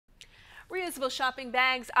Reusable shopping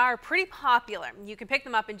bags are pretty popular. You can pick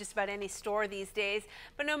them up in just about any store these days,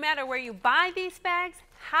 but no matter where you buy these bags,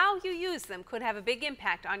 how you use them could have a big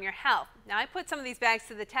impact on your health. Now, I put some of these bags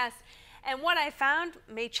to the test, and what I found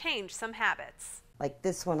may change some habits. Like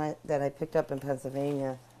this one that I picked up in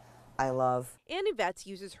Pennsylvania, I love. Annie Vetz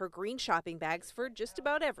uses her green shopping bags for just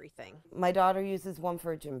about everything. My daughter uses one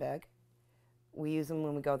for a gym bag. We use them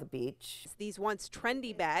when we go to the beach. These once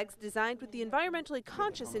trendy bags, designed with the environmentally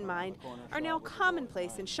conscious in mind, are now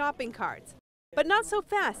commonplace in shopping carts. But not so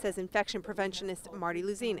fast, says infection preventionist Marty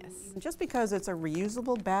Luzinas. Just because it's a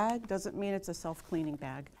reusable bag doesn't mean it's a self-cleaning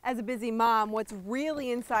bag. As a busy mom, what's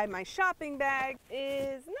really inside my shopping bag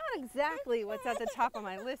is not exactly what's at the top of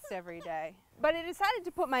my list every day. But I decided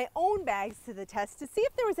to put my own bags to the test to see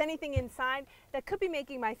if there was anything inside that could be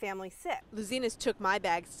making my family sick. Luzinas took my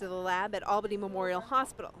bags to the lab at Albany Memorial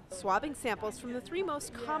Hospital, swabbing samples from the 3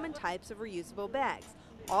 most common types of reusable bags: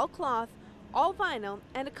 all cloth, all vinyl,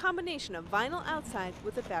 and a combination of vinyl outside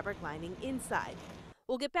with a fabric lining inside.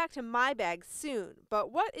 We'll get back to my bags soon,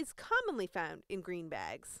 but what is commonly found in green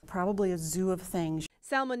bags? Probably a zoo of things.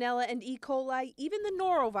 Salmonella and E. coli, even the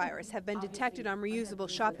norovirus, have been detected on reusable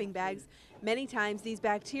shopping bags. Many times these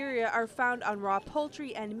bacteria are found on raw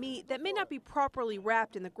poultry and meat that may not be properly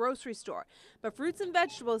wrapped in the grocery store. But fruits and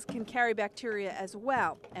vegetables can carry bacteria as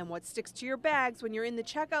well. And what sticks to your bags when you're in the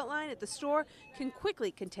checkout line at the store can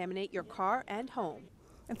quickly contaminate your car and home.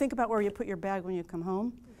 And think about where you put your bag when you come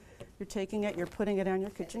home. You're taking it, you're putting it on your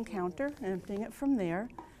kitchen counter, emptying it from there.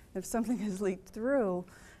 If something has leaked through,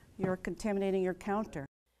 you're contaminating your counter.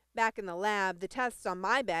 Back in the lab, the tests on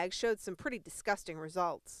my bag showed some pretty disgusting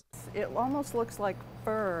results. It almost looks like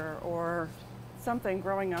fur or something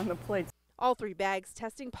growing on the plates. All 3 bags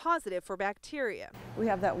testing positive for bacteria. We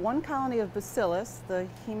have that one colony of bacillus, the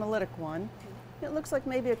hemolytic one. It looks like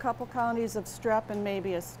maybe a couple colonies of strep and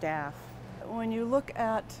maybe a staph. When you look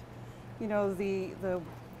at, you know,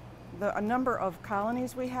 a number of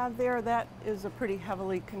colonies we have there, that is a pretty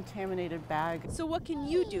heavily contaminated bag. So what can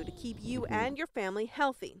you do to keep you and your family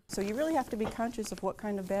healthy? So you really have to be conscious of what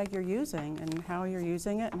kind of bag you're using and how you're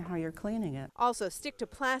using it and how you're cleaning it. Also, stick to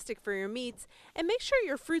plastic for your meats and make sure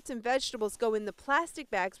your fruits and vegetables go in the plastic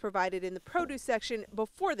bags provided in the produce section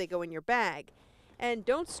before they go in your bag. And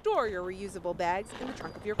don't store your reusable bags in the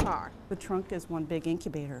trunk of your car. The trunk is one big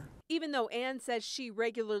incubator. Even though Anne says she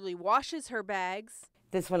regularly washes her bags,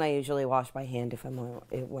 This one I usually wash by hand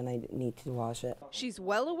when I need to wash it. she's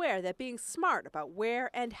well aware that being smart about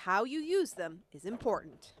where and how you use them is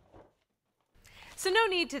important. So no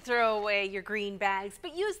need to throw away your green bags,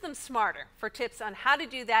 but use them smarter. For tips on how to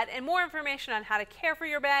do that and more information on how to care for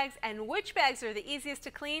your bags and which bags are the easiest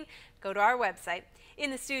to clean, go to our website.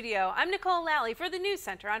 In the studio, I'm Nicole Lally for the News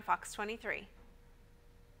Center on Fox 23.